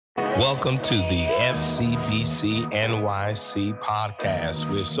Welcome to the FCBC NYC podcast.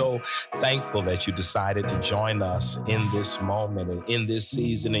 We're so thankful that you decided to join us in this moment and in this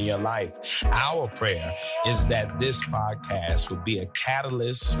season in your life. Our prayer is that this podcast will be a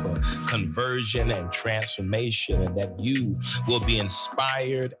catalyst for conversion and transformation, and that you will be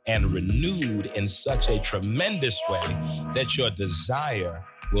inspired and renewed in such a tremendous way that your desire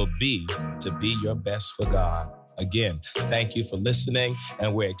will be to be your best for God. Again, thank you for listening,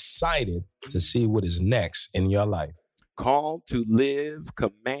 and we're excited to see what is next in your life. Called to live,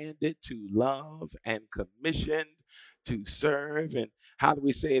 commanded to love, and commissioned to serve. And how do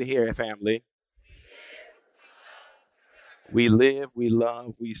we say it here, family? We live, we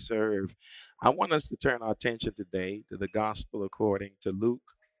love, we serve. I want us to turn our attention today to the gospel according to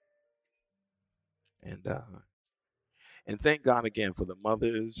Luke. And thank God again for the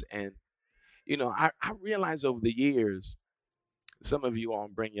mothers. And, I realize over the years, some of you all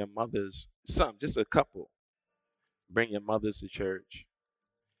bring your mothers, just a couple, bring your mothers to church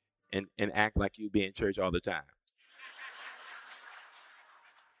and act like you be in church all the time.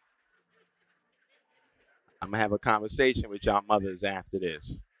 I'm going to have a conversation with y'all mothers after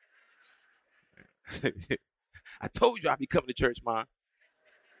this. I told you I'd be coming to church, Mom.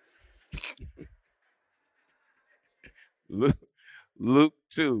 Luke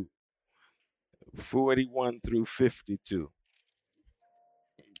 2, 41 through 52.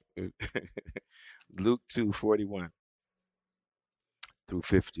 Luke 2, 41 through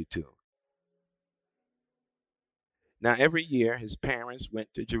 52. Now, every year, his parents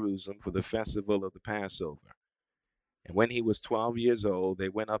went to Jerusalem for the festival of the Passover. And when he was 12 years old, they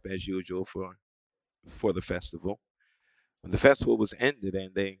went up as usual for the festival. When the festival was ended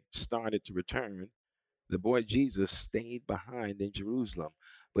and they started to return, the boy Jesus stayed behind in Jerusalem,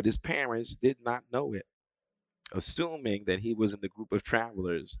 but his parents did not know it. Assuming that he was in the group of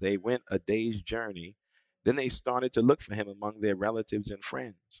travelers, they went a day's journey. Then they started to look for him among their relatives and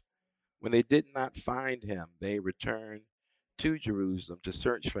friends. When they did not find him, they returned to Jerusalem to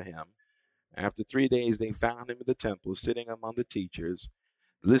search for him. After 3 days, they found him in the temple, sitting among the teachers,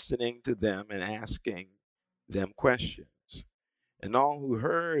 listening to them and asking them questions. And all who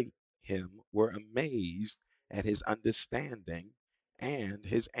heard him were amazed at his understanding and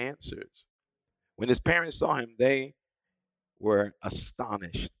his answers. When his parents saw him, they were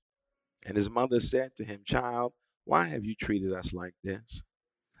astonished. And his mother said to him, "Child, why have you treated us like this?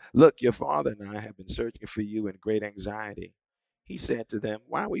 Look, your father and I have been searching for you in great anxiety." He said to them,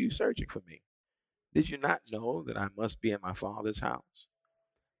 "Why were you searching for me? Did you not know that I must be in my father's house?"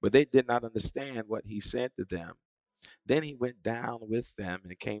 But they did not understand what he said to them. Then he went down with them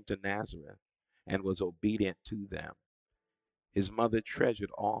and came to Nazareth and was obedient to them. His mother treasured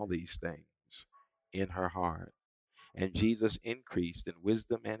all these things in her heart. And Jesus increased in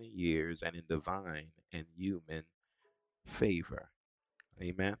wisdom and in years and in divine and human favor.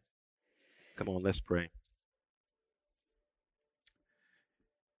 Amen. Come on, let's pray.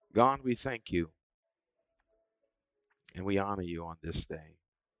 God, we thank you and we honor you on this day.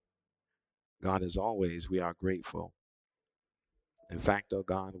 God, as always, we are grateful. In fact, oh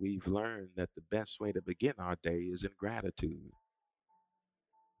God, we've learned that the best way to begin our day is in gratitude.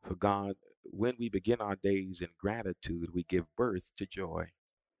 For God, when we begin our days in gratitude, we give birth to joy.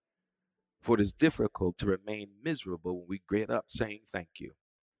 For it is difficult to remain miserable when we get up saying thank you.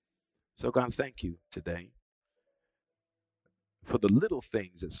 So God, thank you today for the little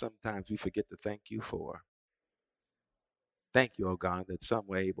things that sometimes we forget to thank you for. Thank you, oh God, that some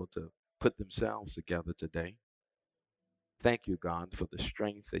were able to put themselves together today. Thank you, God, for the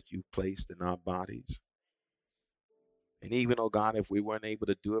strength that you've placed in our bodies. And even, oh God, if we weren't able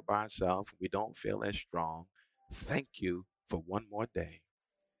to do it by ourselves, we don't feel as strong, thank you for one more day.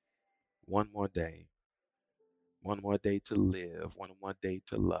 One more day. One more day to live. One more day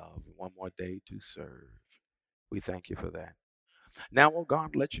to love. One more day to serve. We thank you for that. Now, oh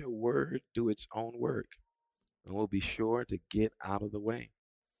God, let your word do its own work. And we'll be sure to get out of the way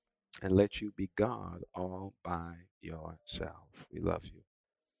and let you be God all by yourself. We love you.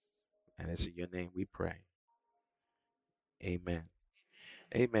 And it's in your name we pray. Amen.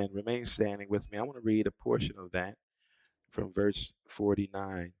 Amen. Remain standing with me. I want to read a portion of that from verse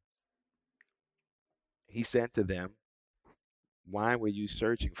 49. He said to them, "Why were you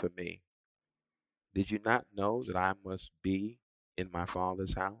searching for me? Did you not know that I must be in my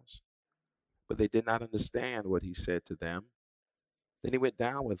Father's house?" But they did not understand what he said to them. Then he went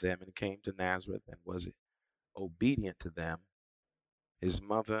down with them and came to Nazareth and was obedient to them. His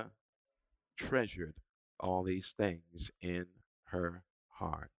mother treasured all these things in her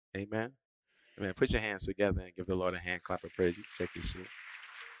heart. Amen. Amen. Put your hands together and give the Lord a hand clap of praise. You can take your seat.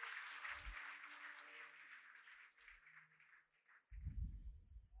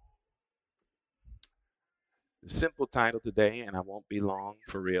 The simple title today, and I won't be long,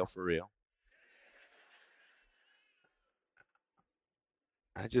 for real, for real.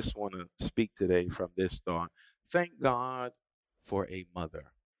 I just want to speak today from this thought. Thank God for a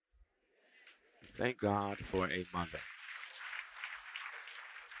mother. Thank God for a mother.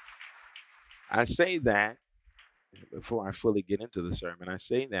 I say that before I fully get into the sermon. I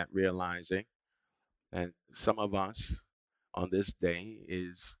say that realizing that some of us on this day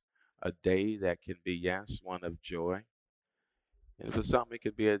is a day that can be, yes, one of joy. And for some, it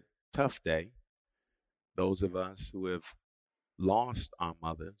could be a tough day. Those of us who have lost our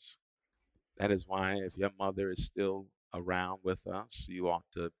mothers. That is why, if your mother is still around with us, you ought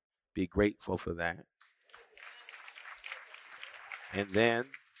to be grateful for that. And then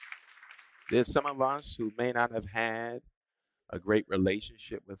there's some of us who may not have had a great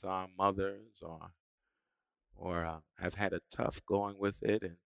relationship with our mothers, or have had a tough going with it,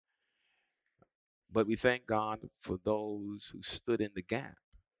 but we thank God for those who stood in the gap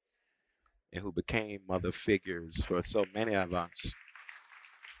and who became mother figures for so many of us.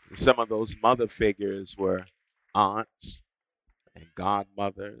 Some of those mother figures were aunts and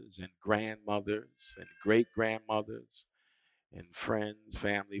godmothers and grandmothers and great grandmothers and friends,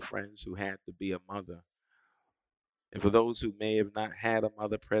 family friends who had to be a mother. And for those who may have not had a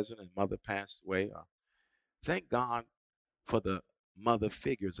mother present and mother passed away, thank God for the mother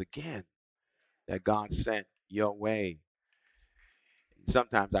figures again that God sent your way. And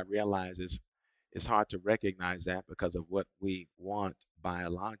sometimes I realize it's hard to recognize that because of what we want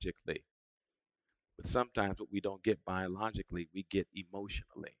biologically. But sometimes what we don't get biologically, we get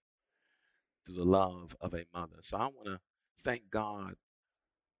emotionally through the love of a mother. So I want to thank God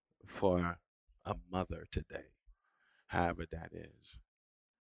for a mother today, however that is.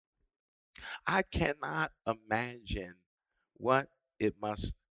 I cannot imagine what it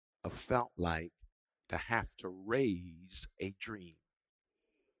must have felt like to have to raise a dream.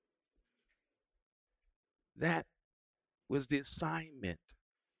 That was the assignment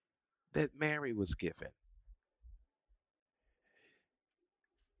that Mary was given.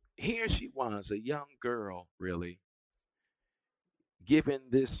 Here she was, a young girl, really, given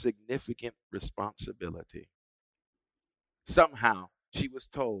this significant responsibility. Somehow she was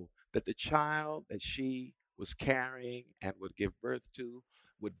told that the child that she was carrying and would give birth to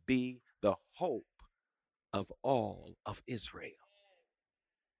would be the hope of all of Israel.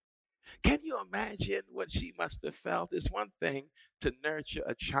 Can you imagine what she must have felt? It's one thing to nurture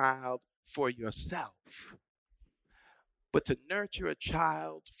a child for yourself, but to nurture a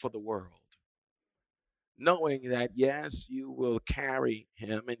child for the world, knowing that, yes, you will carry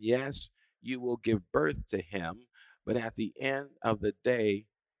him and yes, you will give birth to him, but at the end of the day,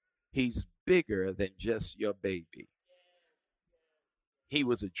 he's bigger than just your baby. He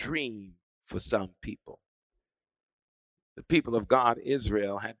was a dream for some people. The people of God,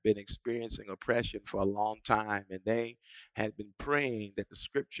 Israel, had been experiencing oppression for a long time, and they had been praying that the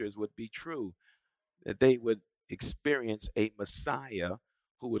scriptures would be true, that they would experience a Messiah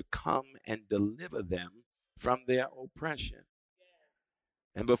who would come and deliver them from their oppression.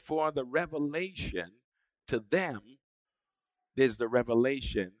 And before the revelation to them, there's the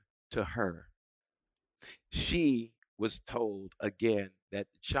revelation to her. She was told again that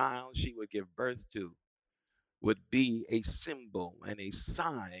the child she would give birth to would be a symbol and a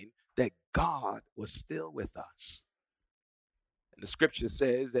sign that God was still with us. And the scripture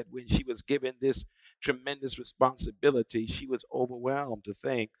says that when she was given this tremendous responsibility, she was overwhelmed to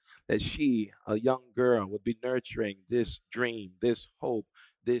think that she, a young girl, would be nurturing this dream, this hope,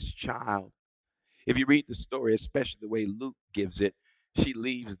 this child. If you read the story, especially the way Luke gives it, she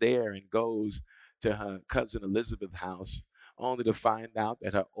leaves there and goes to her cousin Elizabeth's house, only to find out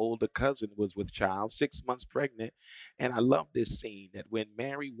that her older cousin was with child, 6 months pregnant. And I love this scene that when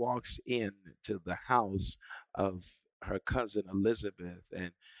Mary walks in to the house of her cousin Elizabeth,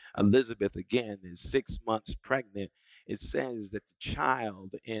 and Elizabeth again is 6 months pregnant, it says that the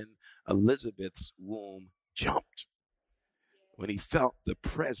child in Elizabeth's womb jumped when he felt the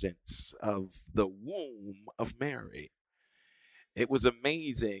presence of the womb of Mary. It was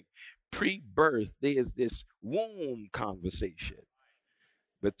amazing. Pre-birth, there's this womb conversation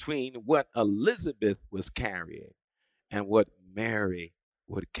between what Elizabeth was carrying and what Mary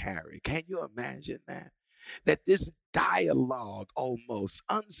would carry. Can you imagine that? That this dialogue, almost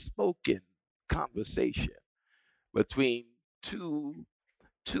unspoken conversation between two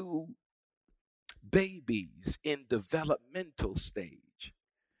babies in developmental stage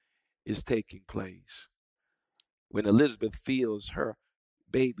is taking place. When Elizabeth feels her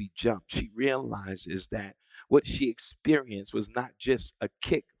baby jump, she realizes that what she experienced was not just a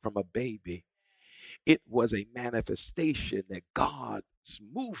kick from a baby. It was a manifestation that God's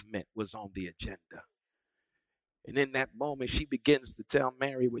movement was on the agenda. And in that moment, she begins to tell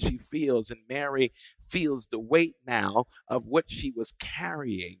Mary what she feels, and Mary feels the weight now of what she was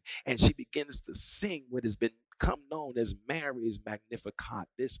carrying, and she begins to sing what has become known as Mary's Magnificat,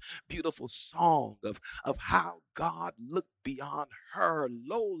 this beautiful song of how God looked beyond her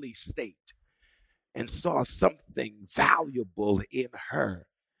lowly state and saw something valuable in her.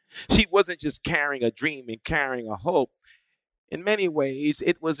 She wasn't just carrying a dream and carrying a hope. In many ways,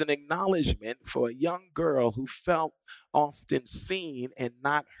 it was an acknowledgement for a young girl who felt often seen and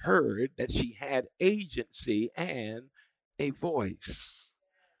not heard that she had agency and a voice.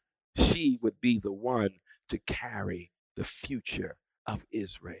 She would be the one to carry the future of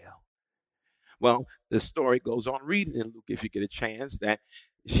Israel. Well, the story goes on. Read it in Luke if you get a chance. That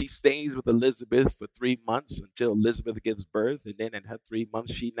she stays with Elizabeth for 3 months until Elizabeth gives birth. And then in her 3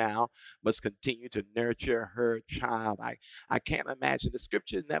 months, she now must continue to nurture her child. I can't imagine. The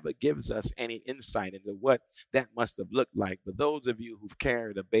scripture never gives us any insight into what that must have looked like. But those of you who've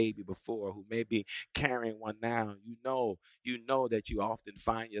carried a baby before, who may be carrying one now, you know that you often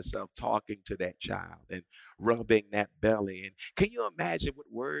find yourself talking to that child and rubbing that belly. And can you imagine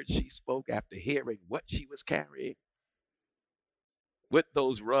what words she spoke after hearing what she was carrying? What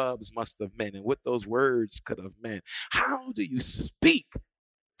those rubs must have meant and what those words could have meant. How do you speak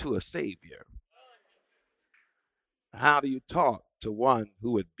to a Savior? How do you talk to one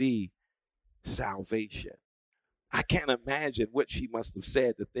who would be salvation? I can't imagine what she must have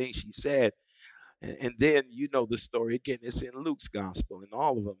said, the things she said. And then you know the story again. It's in Luke's gospel, and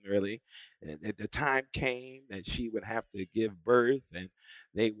all of them really. And the time came that she would have to give birth, and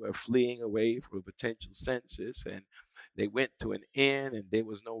they were fleeing away from a potential census, and they went to an inn, and there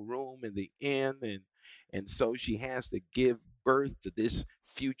was no room in the inn, and so she has to give birth to this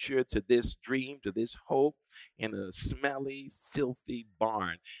future, to this dream, to this hope in a smelly, filthy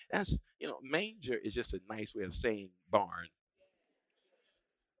barn. That's, manger is just a nice way of saying barn.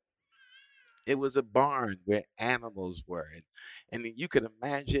 It was a barn where animals were. And you can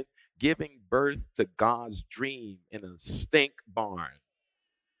imagine giving birth to God's dream in a stink barn,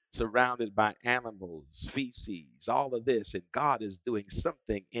 surrounded by animals, feces, all of this. And God is doing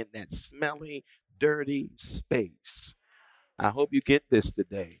something in that smelly, dirty space. I hope you get this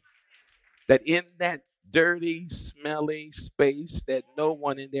today. That in that dirty, smelly space that no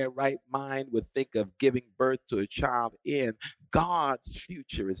one in their right mind would think of giving birth to a child in, God's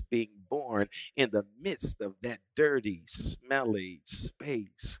future is being born in the midst of that dirty, smelly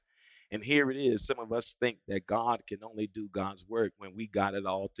space. And here it is. Some of us think that God can only do God's work when we got it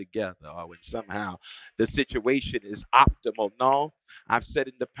all together or when somehow the situation is optimal. No, I've said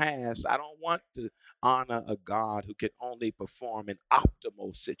in the past, I don't want to honor a God who can only perform in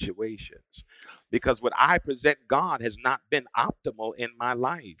optimal situations, because what I present God has not been optimal in my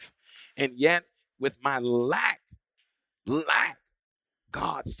life. And yet, with my lack,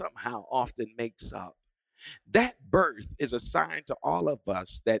 God somehow often makes up. That birth is a sign to all of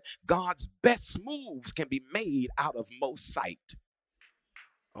us that God's best moves can be made out of most sight.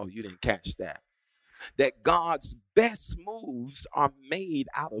 Oh, you didn't catch that. That God's best moves are made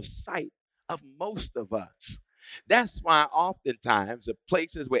out of sight of most of us. That's why oftentimes the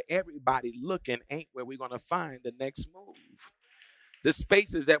places where everybody looking ain't where we're going to find the next move. The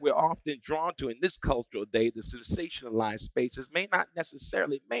spaces that we're often drawn to in this cultural day, the sensationalized spaces, may not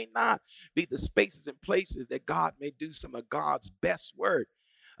be the spaces and places that God may do some of God's best work.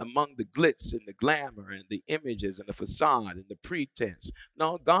 Among the glitz and the glamour and the images and the facade and the pretense.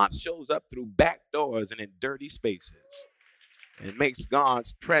 No, God shows up through back doors and in dirty spaces and makes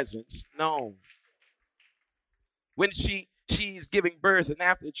God's presence known. When she's giving birth, and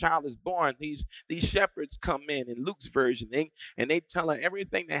after the child is born, these shepherds come in Luke's version, and they tell her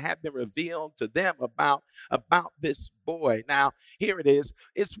everything that had been revealed to them about this boy. Now, here it is.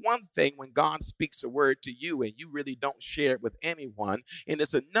 It's one thing when God speaks a word to you and you really don't share it with anyone, and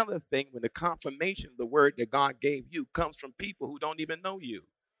it's another thing when the confirmation of the word that God gave you comes from people who don't even know you.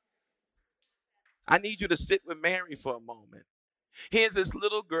 I need you to sit with Mary for a moment. Here's this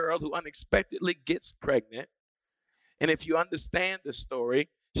little girl who unexpectedly gets pregnant. And if you understand the story,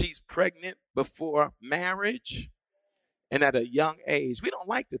 she's pregnant before marriage and at a young age. We don't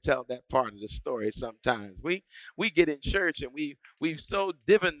like to tell that part of the story sometimes. We get in church and we've so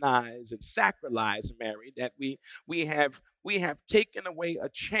divinized and sacralized Mary that we have taken away a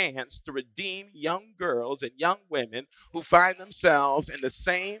chance to redeem young girls and young women who find themselves in the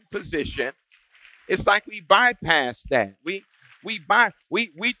same position. It's like we bypass that.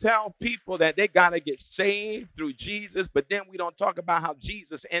 We tell people that they got to get saved through Jesus, but then we don't talk about how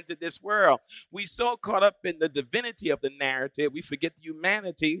Jesus entered this world. We so caught up in the divinity of the narrative, we forget the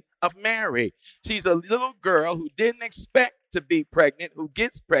humanity of Mary. She's a little girl who didn't expect to be pregnant, who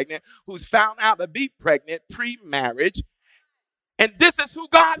gets pregnant, who's found out to be pregnant pre-marriage, and this is who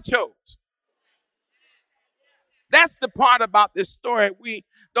God chose. That's the part about this story we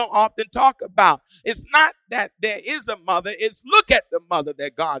don't often talk about. It's not that there is a mother, it's look at the mother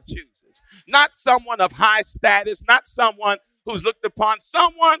that God chooses. Not someone of high status, not someone who's looked upon,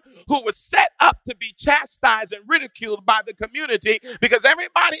 someone who was set up to be chastised and ridiculed by the community because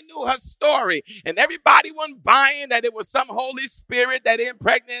everybody knew her story and everybody wasn't buying that it was some Holy Spirit that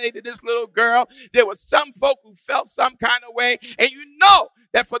impregnated this little girl. There was some folk who felt some kind of way, and you know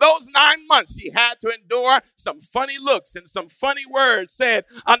that for those 9 months she had to endure some funny looks and some funny words said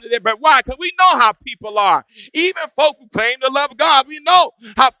under their breath. Why? Because we know how people are. Even folk who claim to love God, we know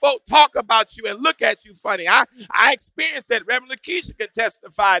how folk talk about you and look at you funny. I experienced that. Reverend Lakeisha can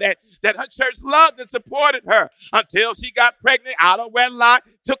testify that her church loved and supported her until she got pregnant out of wedlock,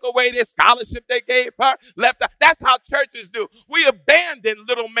 took away their scholarship they gave her, left her. That's how churches do. We abandon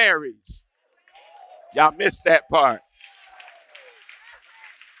little Marys. Y'all missed that part.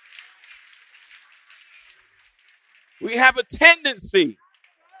 We have a tendency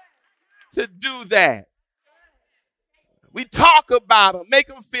to do that. We talk about them, make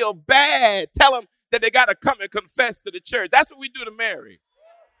them feel bad, tell them that they got to come and confess to the church. That's what we do to Mary.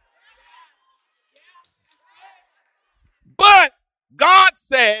 But God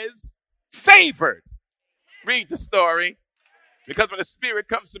says favored. Read the story. Because when the Spirit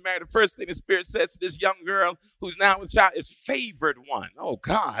comes to Mary, the first thing the Spirit says to this young girl who's now a child is favored one. Oh,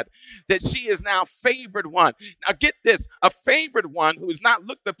 God, that she is now favored one. Now, get this, a favored one who is not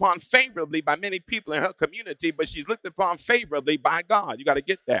looked upon favorably by many people in her community, but she's looked upon favorably by God. You got to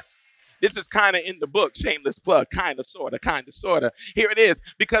get that. This is kind of in the book, shameless plug, kind of, sort of. Here it is,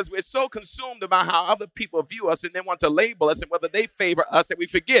 because we're so consumed about how other people view us and they want to label us and whether they favor us, and we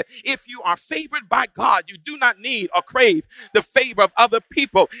forget, if you are favored by God, you do not need or crave the favor of other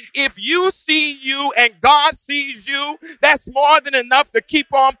people. If you see you and God sees you, that's more than enough to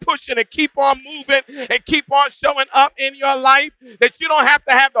keep on pushing and keep on moving and keep on showing up in your life, that you don't have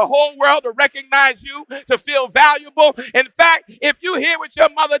to have the whole world to recognize you, to feel valuable. In fact, if you hear what your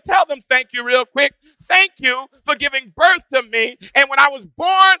mother tell them, thank you real quick. Thank you for giving birth to me. And when I was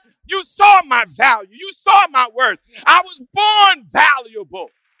born, you saw my value. You saw my worth. I was born valuable.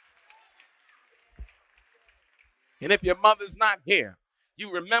 And if your mother's not here,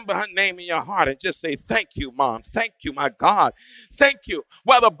 you remember her name in your heart and just say, thank you, Mom. Thank you, my God. Thank you.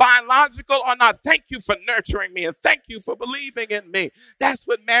 Whether biological or not, thank you for nurturing me and thank you for believing in me. That's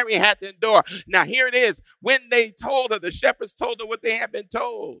what Mary had to endure. Now, here it is. When they told her, the shepherds told her what they had been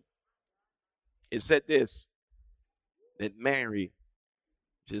told. It said this, that Mary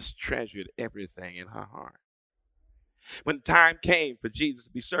just treasured everything in her heart. When the time came for Jesus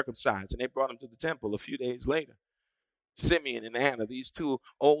to be circumcised and they brought him to the temple a few days later, Simeon and Anna, these two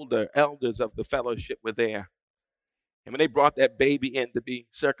older elders of the fellowship, were there. And when they brought that baby in to be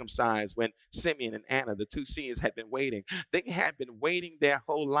circumcised, when Simeon and Anna, the two seniors, had been waiting, they had been waiting their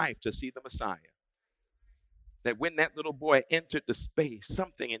whole life to see the Messiah. That when that little boy entered the space,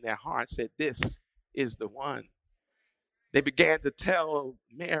 something in their heart said, this is the one. They began to tell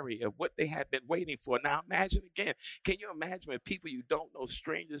Mary of what they had been waiting for. Now imagine again, can you imagine when people you don't know,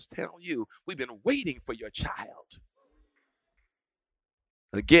 strangers, tell you, we've been waiting for your child?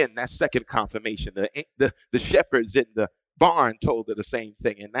 Again, that second confirmation. The shepherds in the barn told her the same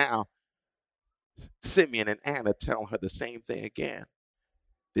thing. And now Simeon and Anna tell her the same thing again.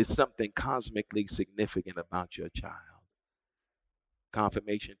 There's something cosmically significant about your child.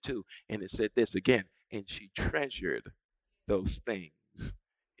 Confirmation 2. And it said this again, and she treasured those things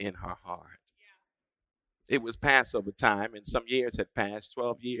in her heart. It was Passover time, and some years had passed,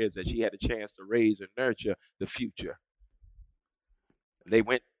 12 years, that she had a chance to raise and nurture the future. They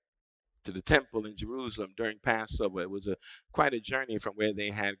went to the temple in Jerusalem during Passover. It was quite a journey from where they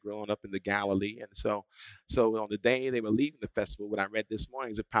had grown up in the Galilee. And so on the day they were leaving the festival, what I read this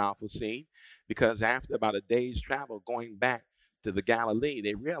morning is a powerful scene, because after about a day's travel going back to the Galilee,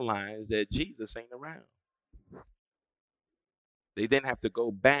 they realized that Jesus ain't around. They didn't have to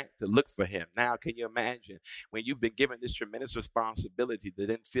go back to look for him. Now, can you imagine when you've been given this tremendous responsibility to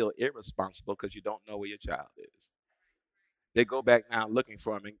then feel irresponsible because you don't know where your child is? They go back now looking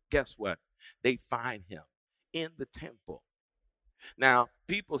for him, and guess what? They find him in the temple. Now,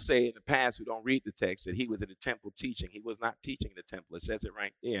 people say in the past who don't read the text that he was in the temple teaching. He was not teaching in the temple. It says it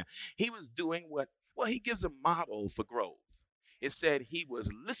right there. He was doing he gives a model for growth. It said he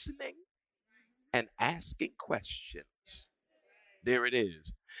was listening and asking questions. There it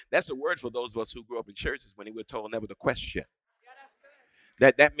is. That's a word for those of us who grew up in churches when we were told never to question.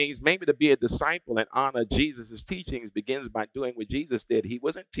 That means maybe to be a disciple and honor Jesus' teachings begins by doing what Jesus did. He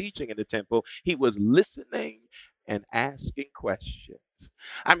wasn't teaching in the temple. He was listening and asking questions.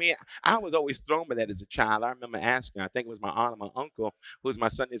 I mean, I was always thrown by that as a child. I remember asking, I think it was my aunt or my uncle, who was my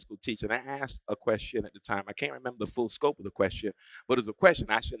Sunday school teacher, and I asked a question at the time. I can't remember the full scope of the question, but it was a question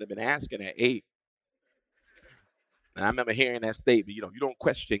I shouldn't have been asking at 8. And I remember hearing that statement, you don't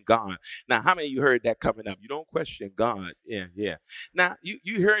question God. Now, how many of you heard that coming up? You don't question God. Yeah. Now,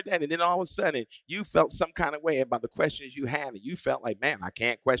 you heard that, and then all of a sudden, you felt some kind of way about the questions you had, and you felt like, man, I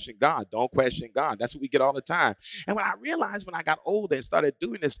can't question God. Don't question God. That's what we get all the time. And when I realized when I got older and started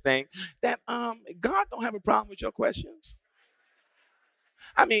doing this thing, that God don't have a problem with your questions.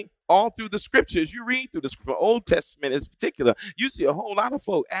 I mean, all through the scriptures, you read through the Old Testament in particular, you see a whole lot of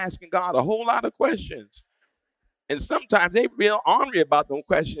folk asking God a whole lot of questions. And sometimes they real ornery about them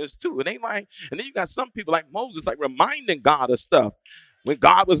questions too. And and then you got some people like Moses, like reminding God of stuff. When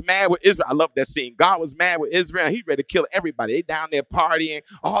God was mad with Israel, I love that scene. God was mad with Israel. He ready to kill everybody. They down there partying.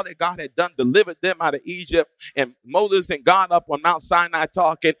 All that God had done, delivered them out of Egypt. And Moses and God up on Mount Sinai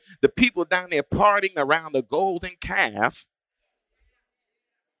talking. The people down there partying around the golden calf.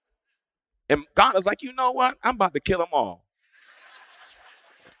 And God is like, you know what? I'm about to kill them all.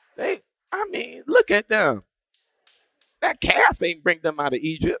 Look at them. That calf ain't bring them out of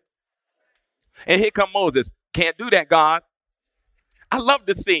Egypt. And here come Moses. Can't do that, God. I love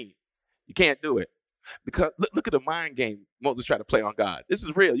the scene. You can't do it. Because look at the mind game Moses tried to play on God. This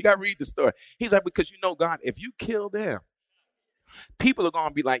is real. You got to read the story. He's like, because God, if you kill them, people are going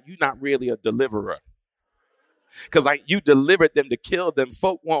to be like, you're not really a deliverer. Because like you delivered them to kill them,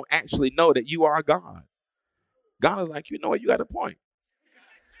 folk won't actually know that you are God. God is like, you know what? You got a point.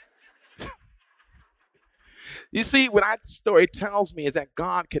 You see, what that story tells me is that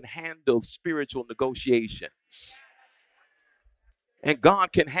God can handle spiritual negotiations. And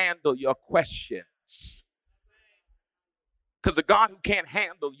God can handle your questions. Because a God who can't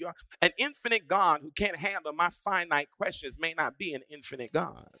handle an infinite God who can't handle my finite questions may not be an infinite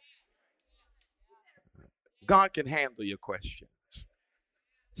God. God can handle your questions.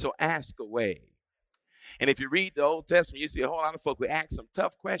 So ask away. And if you read the Old Testament, you see a whole lot of folk who ask some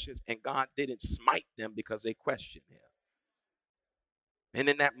tough questions and God didn't smite them because they questioned him. And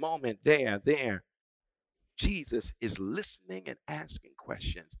in that moment there, Jesus is listening and asking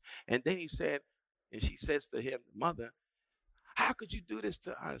questions. And then she says to him, Mother, how could you do this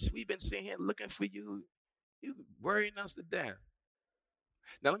to us? We've been sitting here looking for you. You're worrying us to death.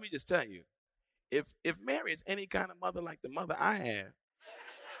 Now, let me just tell you, if Mary is any kind of mother like the mother I have,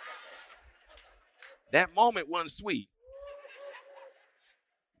 that moment wasn't sweet.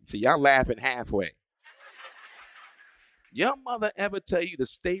 See, y'all laughing halfway. Your mother ever tell you to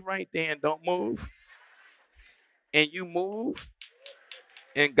stay right there and don't move? And you move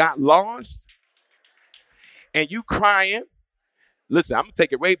and got lost? And you crying? Listen, I'm going to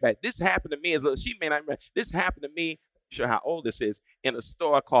take it way back. This happened to me she may not remember. This happened to me, sure how old this is, in a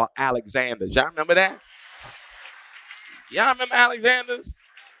store called Alexander's. Y'all remember that? Y'all remember Alexander's?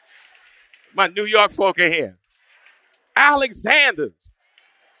 My New York folk are here. Alexander's.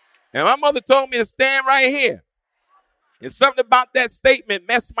 And my mother told me to stand right here. And something about that statement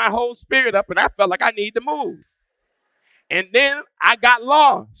messed my whole spirit up, and I felt like I needed to move. And then I got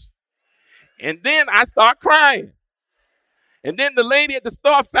lost. And then I started crying. And then the lady at the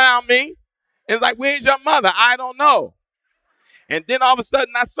store found me and was like, where's your mother? I don't know. And then all of a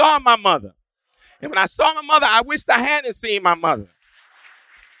sudden I saw my mother. And when I saw my mother, I wished I hadn't seen my mother.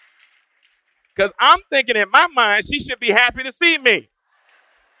 Because I'm thinking in my mind, she should be happy to see me.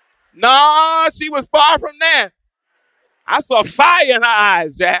 No, she was far from that. I saw fire in her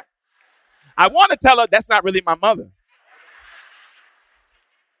eyes, Jack. I want to tell her that's not really my mother.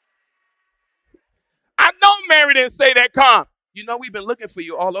 I know Mary didn't say that calm. We've been looking for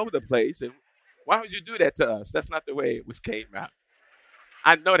you all over the place. And why would you do that to us? That's not the way it came out.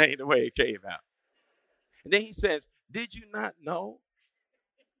 I know that ain't the way it came out. And then he says, did you not know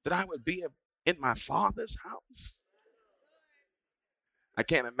that I would be in my Father's house? I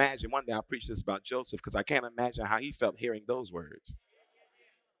can't imagine. One day I'll preach this about Joseph because I can't imagine how he felt hearing those words.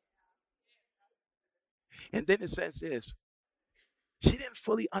 And then it says this. She didn't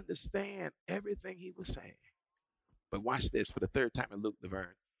fully understand everything he was saying. But watch this. For the third time in Luke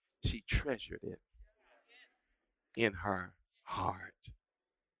Laverne, she treasured it in her heart.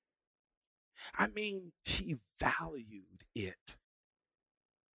 I mean, she valued it.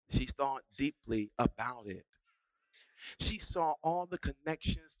 She thought deeply about it. She saw all the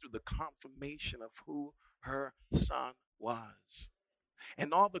connections through the confirmation of who her son was.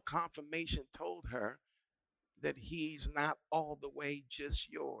 And all the confirmation told her that he's not all the way just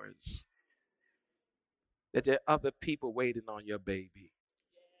yours. That there are other people waiting on your baby.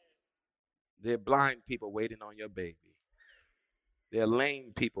 There are blind people waiting on your baby. There are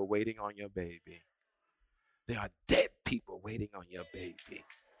lame people waiting on your baby. There are dead people waiting on your baby.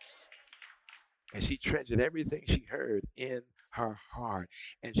 And she treasured everything she heard in her heart.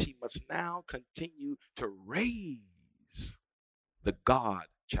 And she must now continue to raise the God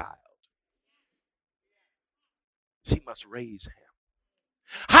child. She must raise him.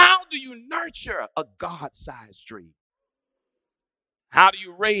 How do you nurture a God-sized dream? How do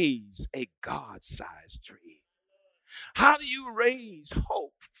you raise a God-sized dream? How do you raise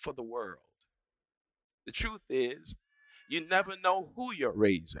hope for the world? The truth is, you never know who you're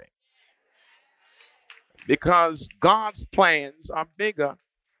raising. Because God's plans are bigger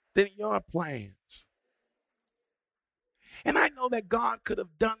than your plans. And I know that God could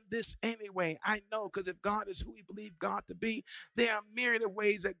have done this anyway. I know, because if God is who we believe God to be, there are myriad of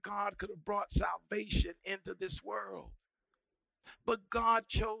ways that God could have brought salvation into this world. But God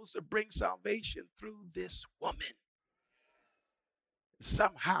chose to bring salvation through this woman.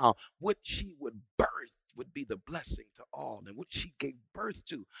 Somehow, what she would birth would be the blessing to all. And what she gave birth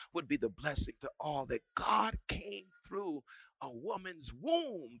to would be the blessing to all. That God came through a woman's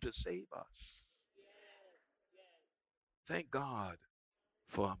womb to save us. Thank God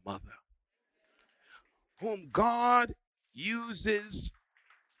for a mother whom God uses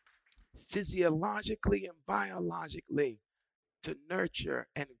physiologically and biologically to nurture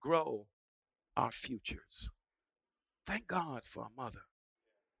and grow our futures. Thank God for a mother.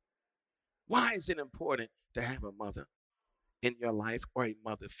 Why is it important to have a mother in your life or a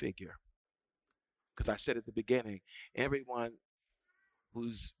mother figure? Because I said at the beginning, everyone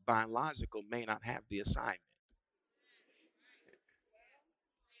who's biological may not have the assignment.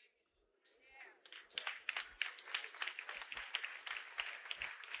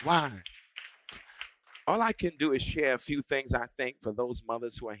 Why? All I can do is share a few things I think for those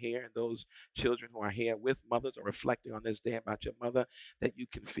mothers who are here and those children who are here with mothers or reflecting on this day about your mother, that you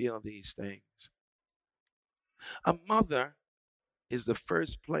can feel these things. A mother is the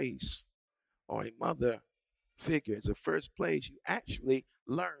first place, or a mother figure is the first place you actually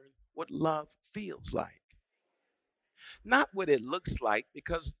learn what love feels like. Not what it looks like,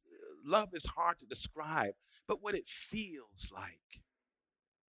 because love is hard to describe, but what it feels like.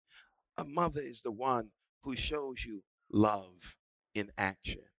 A mother is the one who shows you love in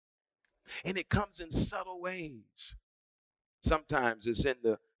action. And it comes in subtle ways. Sometimes it's in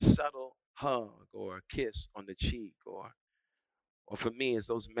the subtle hug or a kiss on the cheek, or for me, it's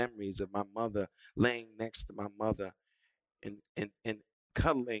those memories of my mother laying next to my mother and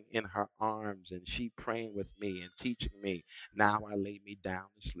cuddling in her arms, and she praying with me and teaching me, now I lay me down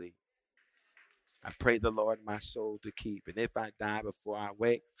to sleep. I pray the Lord my soul to keep. And if I die before I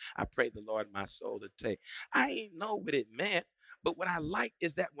wake, I pray the Lord my soul to take. I ain't know what it meant, but what I like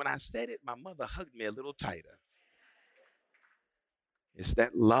is that when I said it, my mother hugged me a little tighter. It's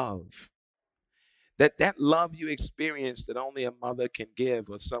that love. That love you experience that only a mother can give,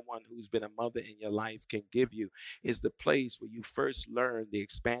 or someone who's been a mother in your life can give you, is the place where you first learn the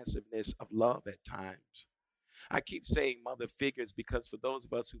expansiveness of love at times. I keep saying mother figures because for those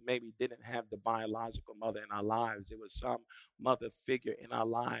of us who maybe didn't have the biological mother in our lives, there was some mother figure in our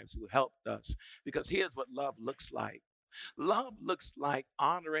lives who helped us. Because here's what love looks like. Love looks like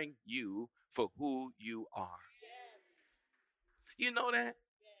honoring you for who you are. You know that?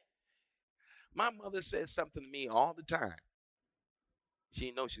 My mother says something to me all the time.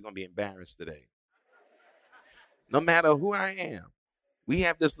 She knows she's going to be embarrassed today. No matter who I am, we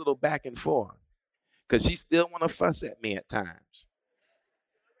have this little back and forth. Because she still want to fuss at me at times.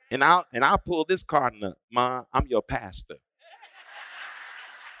 And I'll pull this card up. Ma, I'm your pastor.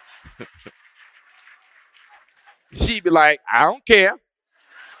 She'd be like, I don't care.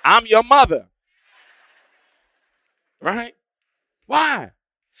 I'm your mother. Right? Why?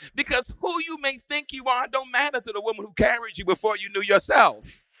 Because who you may think you are don't matter to the woman who carried you before you knew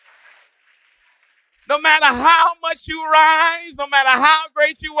yourself. No matter how much you rise, no matter how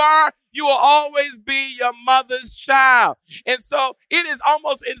great you are, You will always be your mother's child. And so it is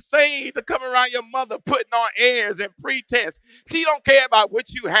almost insane to come around your mother putting on airs and pretense. She don't care about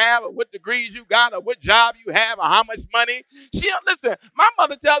what you have or what degrees you got or what job you have or how much money. She don't listen. My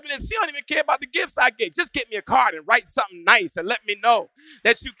mother tells me that she don't even care about the gifts I get. Just get me a card and write something nice and let me know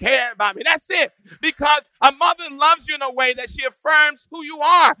that you care about me. That's it. Because a mother loves you in a way that she affirms who you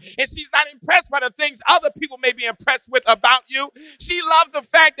are. And she's not impressed by the things other people may be impressed with about you. She loves the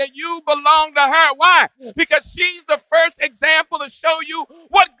fact that you belong to her. Why? Because she's the first example to show you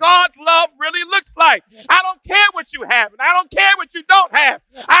what God's love really looks like. I don't care what you have, and I don't care what you don't have.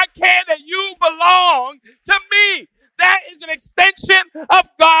 I care that you belong to me. That is an extension of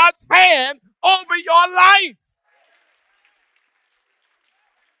God's hand over your life.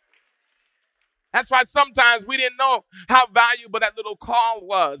 That's why sometimes we didn't know how valuable that little call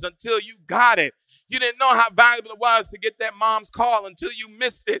was until you got it. You didn't know how valuable it was to get that mom's call until you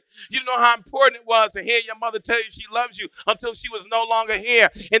missed it. You didn't know how important it was to hear your mother tell you she loves you until she was no longer here.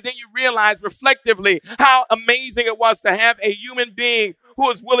 And then you realize reflectively how amazing it was to have a human being who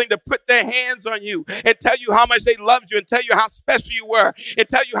was willing to put their hands on you and tell you how much they loved you and tell you how special you were and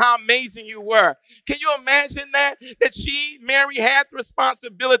tell you how amazing you were. Can you imagine that? That Mary, had the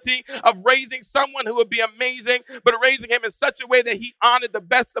responsibility of raising someone who would be amazing, but raising him in such a way that he honored the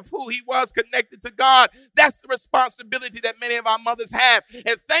best of who he was connected to God. That's the responsibility that many of our mothers have.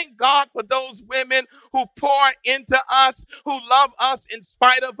 And thank God for those women who pour into us, who love us in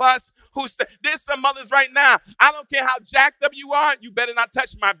spite of us, who say, there's some mothers right now, I don't care how jacked up you are, you better not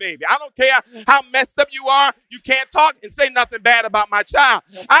touch my baby. I don't care how messed up you are, you can't talk and say nothing bad about my child.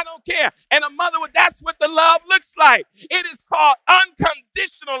 I don't care. And a mother, that's what the love looks like. It is called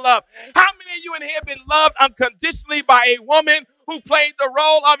unconditional love. How many of you in here have been loved unconditionally by a woman who played the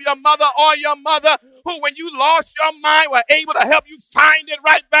role of your mother or your mother, who when you lost your mind were able to help you find it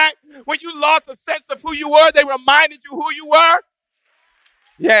right back? When you lost a sense of who you were, they reminded you who you were?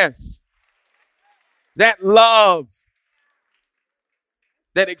 Yes. That love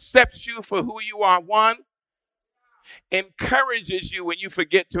that accepts you for who you are, one, encourages you when you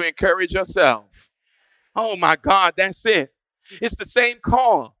forget to encourage yourself. Oh my God, that's it. It's the same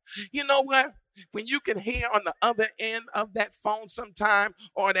call. You know what? When you can hear on the other end of that phone sometime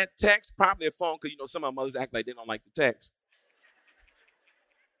or that text, probably a phone, because you know some of our mothers act like they don't like the text.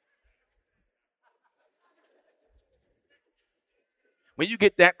 When you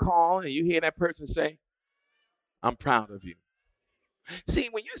get that call and you hear that person say, I'm proud of you. See,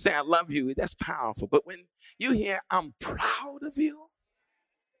 when you say I love you, that's powerful. But when you hear I'm proud of you,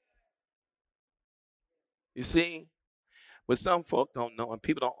 you see, what some folk don't know and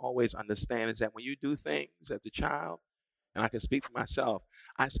people don't always understand is that when you do things as a child, and I can speak for myself,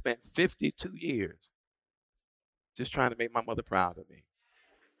 I spent 52 years just trying to make my mother proud of me.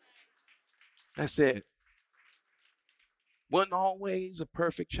 That's it. Wasn't always a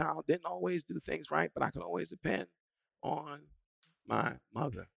perfect child, didn't always do things right, but I could always depend on my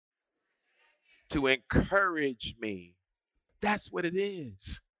mother to encourage me. That's what it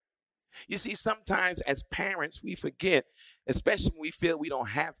is. You see, sometimes as parents, we forget, especially when we feel we don't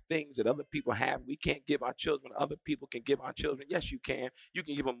have things that other people have. We can't give our children, other people can give our children. Yes, you can. You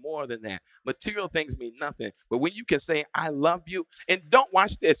can give them more than that. Material things mean nothing. But when you can say, I love you, and don't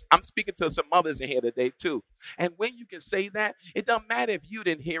watch this. I'm speaking to some mothers in here today, too. And when you can say that, it doesn't matter if you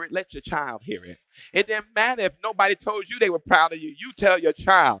didn't hear it. Let your child hear it. It doesn't matter if nobody told you they were proud of you. You tell your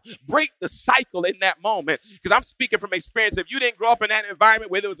child. Break the cycle in that moment. Because I'm speaking from experience. If you didn't grow up in that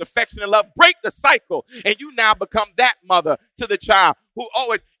environment where there was affection and love, break the cycle. And you now become that mother to the child who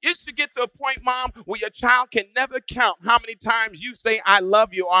always, it should get to a point, Mom, where your child can never count how many times you say, I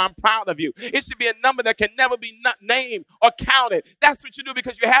love you or I'm proud of you. It should be a number that can never be named or counted. That's what you do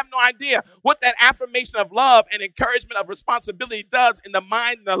because you have no idea what that affirmation of love and encouragement of responsibility does in the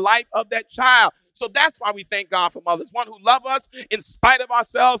mind and the life of that child. So that's why we thank God for mothers. One, who love us in spite of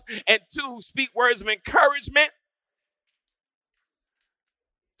ourselves, and two, who speak words of encouragement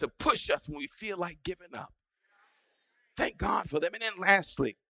to push us when we feel like giving up. Thank God for them. And then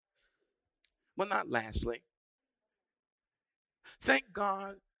lastly, thank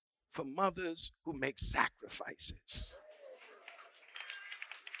God for mothers who make sacrifices.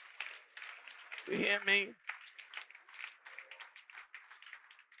 You hear me?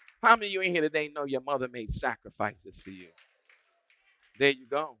 How many of you in here today know your mother made sacrifices for you? There you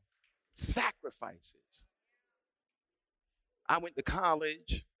go. Sacrifices. I went to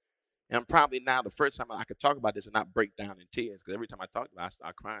college, and probably now the first time I could talk about this and not break down in tears, because every time I talk about it, I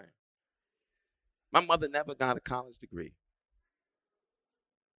start crying. My mother never got a college degree.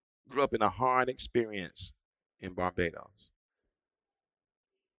 Grew up in a hard experience in Barbados.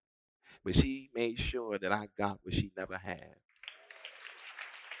 But she made sure that I got what she never had.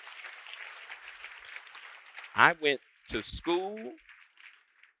 I went to school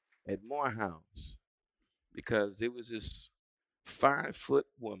at Morehouse because there was this 5-foot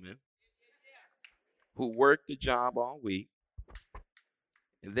woman who worked the job all week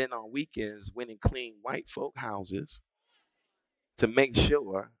and then on weekends went and cleaned white folk houses to make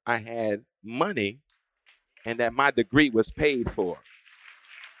sure I had money and that my degree was paid for.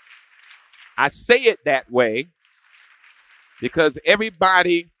 I say it that way because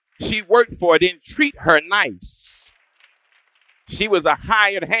everybody she worked for didn't treat her nice. She was a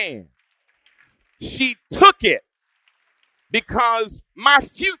hired hand. She took it because my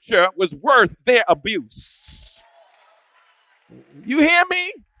future was worth their abuse. You hear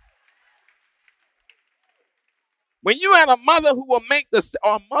me? When you had a mother who will make this,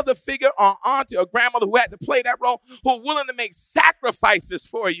 or a mother figure, or auntie, or grandmother who had to play that role, who are willing to make sacrifices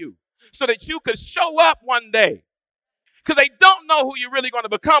for you so that you could show up one day. Because they don't know who you're really going to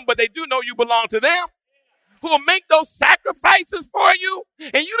become, but they do know you belong to them. Who will make those sacrifices for you.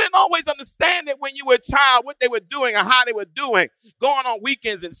 And you didn't always understand it when you were a child, what they were doing or how they were doing. Going on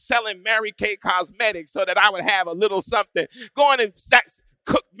weekends and selling Mary Kay cosmetics so that I would have a little something. Going and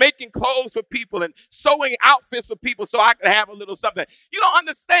making clothes for people and sewing outfits for people so I could have a little something. You don't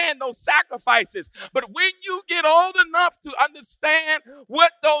understand those sacrifices. But when you get old enough to understand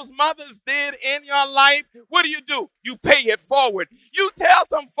what those mothers did in your life, what do? You pay it forward. You tell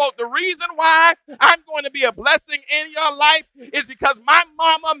some folk the reason why I'm going to be a blessing in your life is because my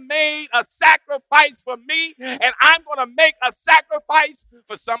mama made a sacrifice for me and I'm going to make a sacrifice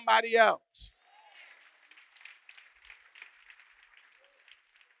for somebody else.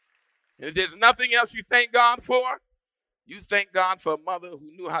 And if there's nothing else you thank God for, you thank God for a mother who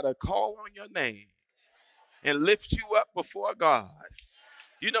knew how to call on your name and lift you up before God.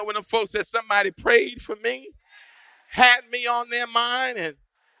 You know, when the folks said somebody prayed for me, had me on their mind, and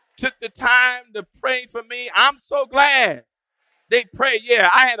took the time to pray for me, I'm so glad they prayed. Yeah,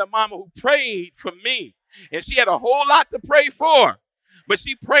 I had a mama who prayed for me, and she had a whole lot to pray for. But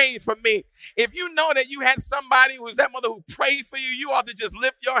she prayed for me. If you know that you had somebody who was that mother who prayed for you, you ought to just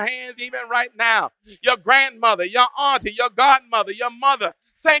lift your hands even right now. Your grandmother, your auntie, your godmother, your mother,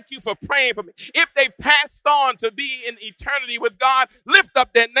 thank you for praying for me. If they passed on to be in eternity with God, lift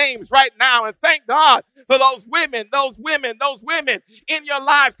up their names right now and thank God for those women in your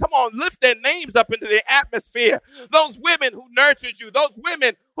lives. Come on, lift their names up into the atmosphere. Those women who nurtured you, those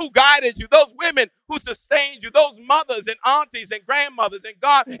women who guided you, those women who sustained you, those mothers and aunties and grandmothers and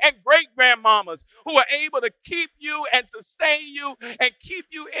God and great-grandmamas who are able to keep you and sustain you and keep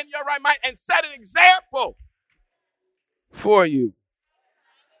you in your right mind and set an example for you.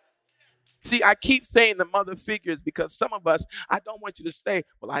 See, I keep saying the mother figures because some of us, I don't want you to say,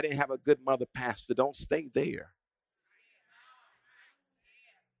 well, I didn't have a good mother pastor. Don't stay there.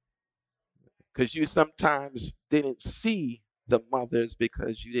 Because you sometimes didn't see the mothers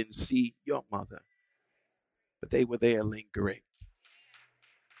because you didn't see your mother. But they were there lingering.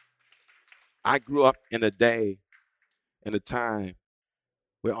 I grew up in a day, in a time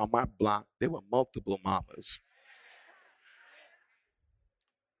where on my block there were multiple mamas.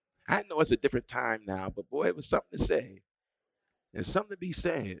 I know it's a different time now, but boy, it was something to say. There's something to be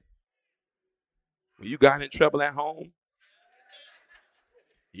said. When you got in trouble at home,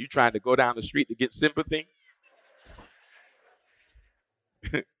 you tried to go down the street to get sympathy,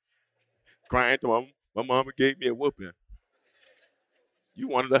 crying to my mama gave me a whooping. You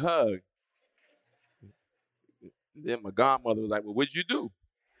wanted a hug. Then my godmother was like, well, what'd you do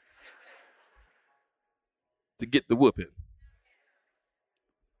to get the whooping?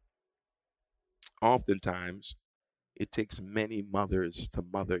 Oftentimes, it takes many mothers to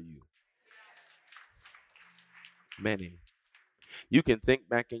mother you. Many. You can think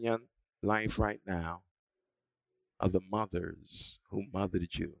back in your life right now of the mothers who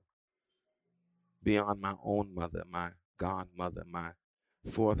mothered you. Beyond my own mother, my godmother, my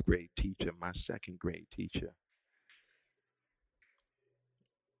 4th grade teacher, my 2nd grade teacher.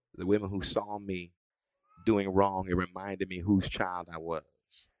 The women who saw me doing wrong and reminded me whose child I was.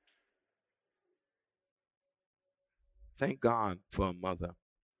 Thank God for a mother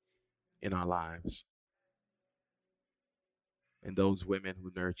in our lives. And those women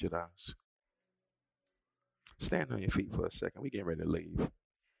who nurtured us. Stand on your feet for a second. We're getting ready to leave.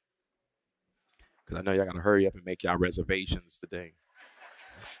 Because I know y'all got to hurry up and make y'all reservations today.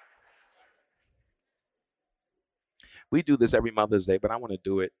 We do this every Mother's Day, but I want to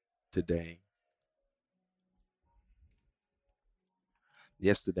do it today.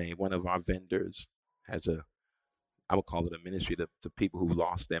 Yesterday, one of our vendors has I would call it a ministry to people who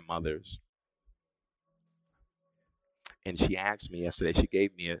lost their mothers. And she asked me yesterday, she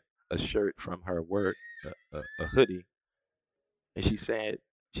gave me a shirt from her work, a hoodie. And she said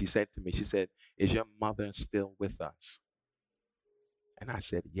to me, she said, "Is your mother still with us?" And I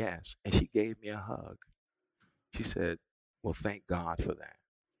said, "Yes." And she gave me a hug. She said, "Well, thank God for that.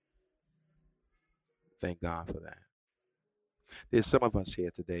 Thank God for that." There's some of us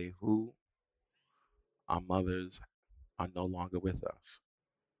here today who our mothers are no longer with us.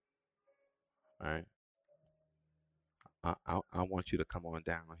 All right. I want you to come on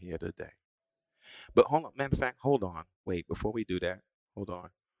down here today. But hold on, matter of fact, hold on. Wait, before we do that, hold on.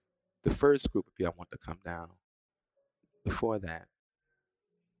 The first group of you I want to come down. Before that,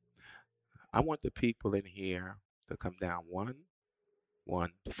 I want the people in here to come down. One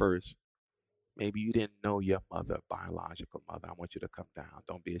first. Maybe you didn't know your mother, biological mother. I want you to come down.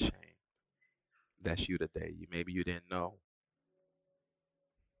 Don't be ashamed. That's you today. Maybe you didn't know.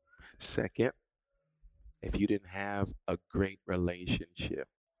 Second, if you didn't have a great relationship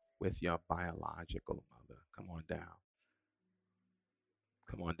with your biological mother, come on down.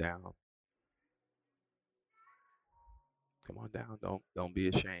 Come on down. Come on down. Don't be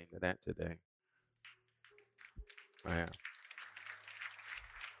ashamed of that today. Man.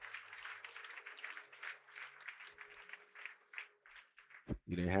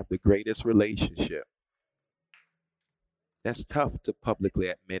 You didn't have the greatest relationship. That's tough to publicly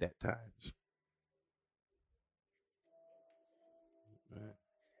admit at times. Right?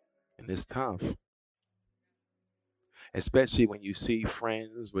 And it's tough. Especially when you see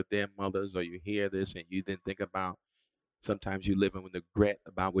friends with their mothers or you hear this and you then think about sometimes you living with regret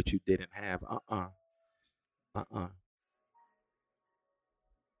about what you didn't have.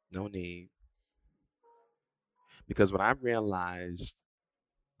 No need. Because what I realized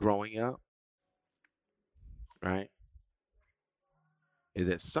growing up, right, is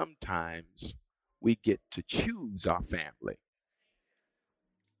that sometimes we get to choose our family.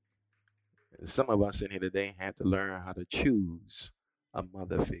 And some of us in here today had to learn how to choose a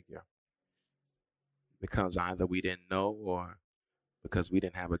mother figure because either we didn't know or because we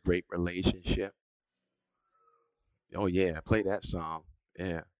didn't have a great relationship. Oh, yeah, play that song.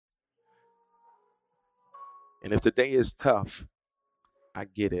 Yeah. And if the day is tough, I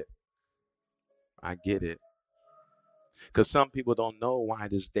get it. I get it. Because some people don't know why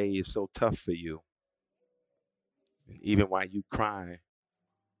this day is so tough for you. And even why you cry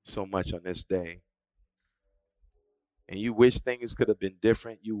so much on this day. And you wish things could have been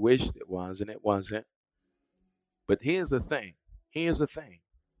different. You wished it was, and it wasn't. But here's the thing. Here's the thing.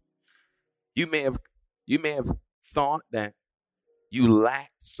 You may have thought that you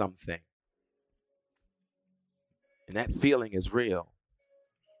lacked something. And that feeling is real.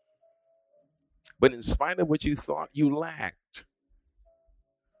 But in spite of what you thought you lacked,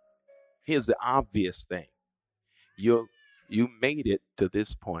 here's the obvious thing. You made it to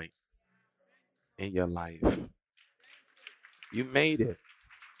this point in your life. You made it.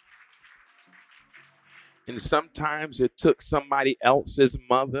 And sometimes it took somebody else's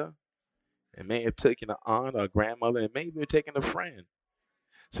mother. It may have taken an aunt or a grandmother. It may have taken a friend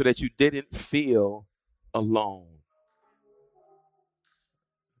so that you didn't feel alone.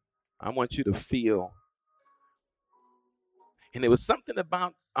 I want you to feel. And there was something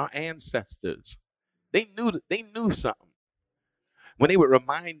about our ancestors. They knew something. When they would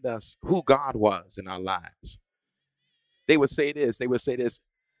remind us who God was in our lives. They would say this,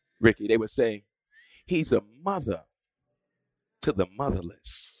 Ricky. They would say, He's a mother to the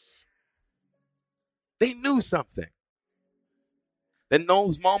motherless. They knew something. In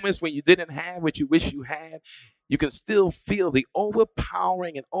those moments when you didn't have what you wish you had, you can still feel the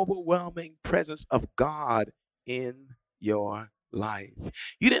overpowering and overwhelming presence of God in your life.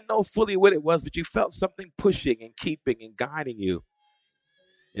 You didn't know fully what it was, but you felt something pushing and keeping and guiding you.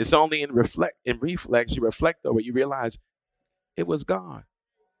 It's only in reflex, you reflect over it, you realize it was God.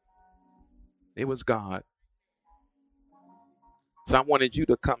 It was God. So I wanted you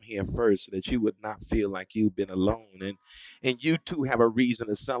to come here first so that you would not feel like you've been alone. And you too have a reason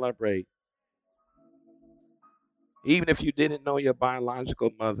to celebrate. Even if you didn't know your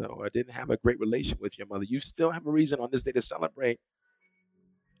biological mother or didn't have a great relation with your mother, you still have a reason on this day to celebrate.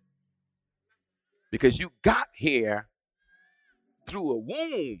 Because you got here through a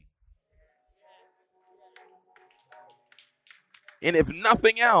womb. And if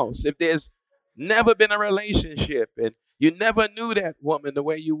nothing else, if there's never been a relationship and you never knew that woman the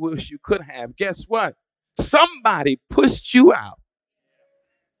way you wish you could have, guess what? Somebody pushed you out,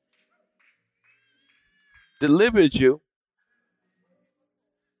 delivered you,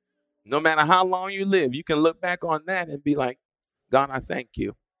 No matter how long you live, you can look back on that and be like, God, I thank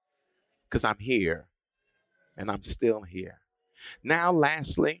you because I'm here and I'm still here. Now,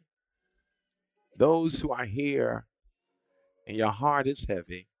 lastly, those who are here and your heart is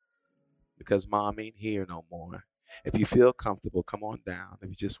heavy because mom ain't here no more. If you feel comfortable, come on down. If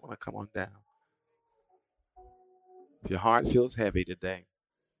you just want to come on down. If your heart feels heavy today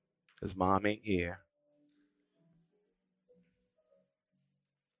because mom ain't here.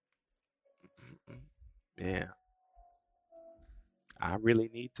 Yeah. I really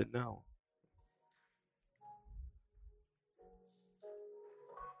need to know.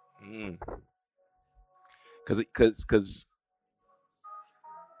 Because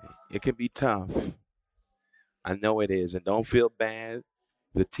it can be tough. I know it is. And don't feel bad.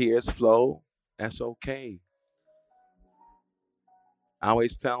 The tears flow. That's okay. I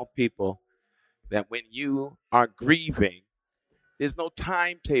always tell people that when you are grieving, there's no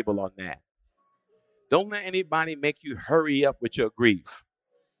timetable on that. Don't let anybody make you hurry up with your grief.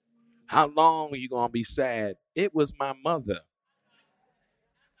 How long are you going to be sad? It was my mother.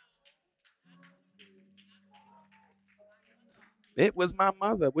 It was my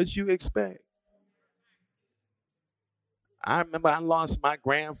mother. What you expect? I remember I lost my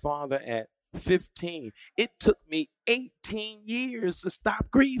grandfather at 15. It took me 18 years to stop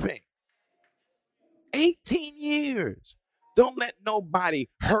grieving. 18 years. Don't let nobody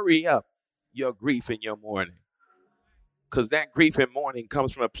hurry up your grief and your mourning. Because that grief and mourning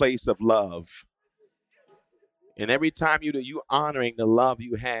comes from a place of love. And every time you honoring the love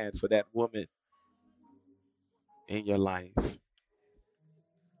you had for that woman in your life.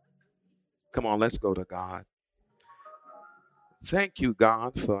 Come on, let's go to God. Thank you,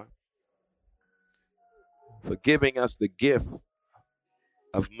 God, for giving us the gift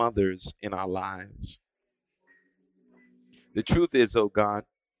of mothers in our lives. The truth is, oh God,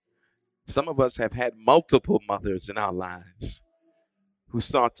 some of us have had multiple mothers in our lives who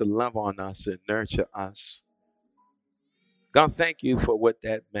sought to love on us and nurture us. God, thank you for what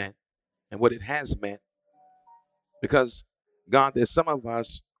that meant and what it has meant. Because, God, there's some of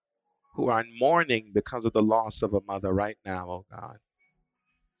us who are mourning because of the loss of a mother right now, oh God.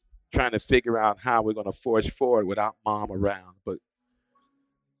 Trying to figure out how we're going to forge forward without mom around. But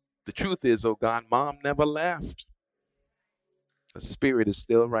the truth is, oh God, mom never left. The spirit is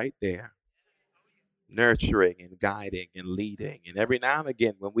still right there, nurturing and guiding and leading. And every now and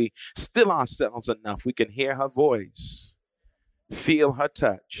again, when we still ourselves enough, we can hear her voice, feel her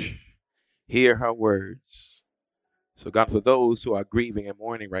touch, hear her words. So, God, for those who are grieving and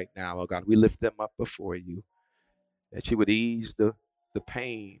mourning right now, oh God, we lift them up before you, that you would ease the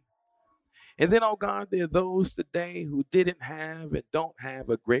pain. And then, oh God, there are those today who didn't have and don't have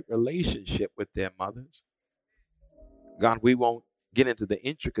a great relationship with their mothers. God, we won't get into the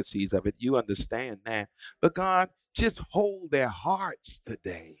intricacies of it. You understand that. But God, just hold their hearts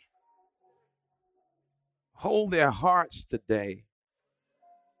today. Hold their hearts today.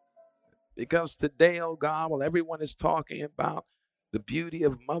 Because today, oh God, while everyone is talking about the beauty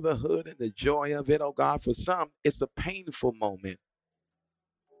of motherhood and the joy of it, oh God, for some, it's a painful moment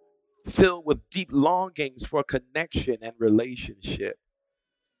filled with deep longings for connection and relationship.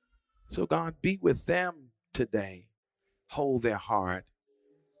 So, God, be with them today. Hold their heart.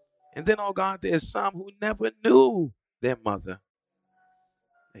 And then, oh God, there's some who never knew their mother.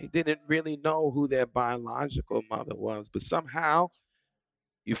 They didn't really know who their biological mother was, but somehow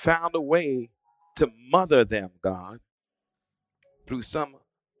you found a way to mother them, God, through some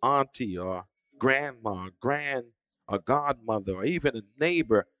auntie or grandma, or godmother, or even a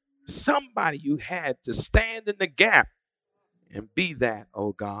neighbor, somebody you had to stand in the gap and be that,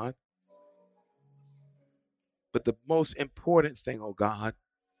 oh God. But the most important thing, oh God,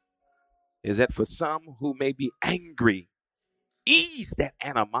 is that for some who may be angry, ease that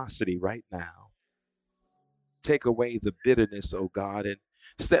animosity right now. Take away the bitterness, oh God, and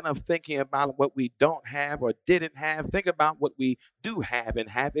instead of thinking about what we don't have or didn't have, think about what we do have and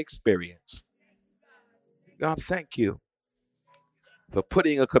have experienced. God, thank you for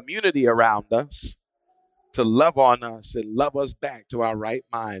putting a community around us to love on us and love us back to our right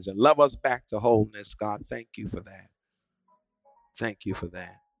minds and love us back to wholeness. God, thank you for that. Thank you for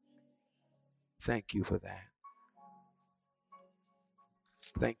that. Thank you for that.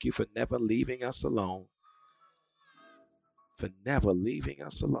 Thank you for never leaving us alone. For never leaving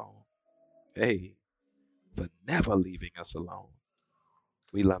us alone. Hey, for never leaving us alone.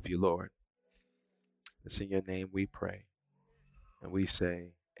 We love you, Lord. It's in your name we pray. And we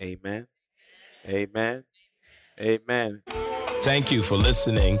say, amen, amen, amen. Thank you for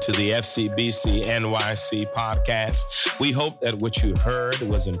listening to the FCBC NYC podcast. We hope that what you heard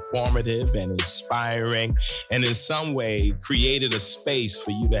was informative and inspiring, and in some way created a space for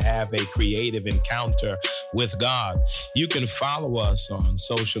you to have a creative encounter with God. You can follow us on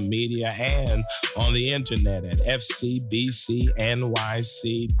social media and on the internet at fcbcnyc.org.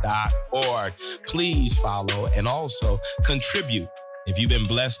 Please follow and also contribute. If you've been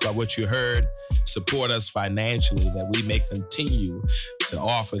blessed by what you heard, support us financially that we may continue to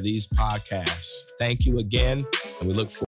offer these podcasts. Thank you again, and we look forward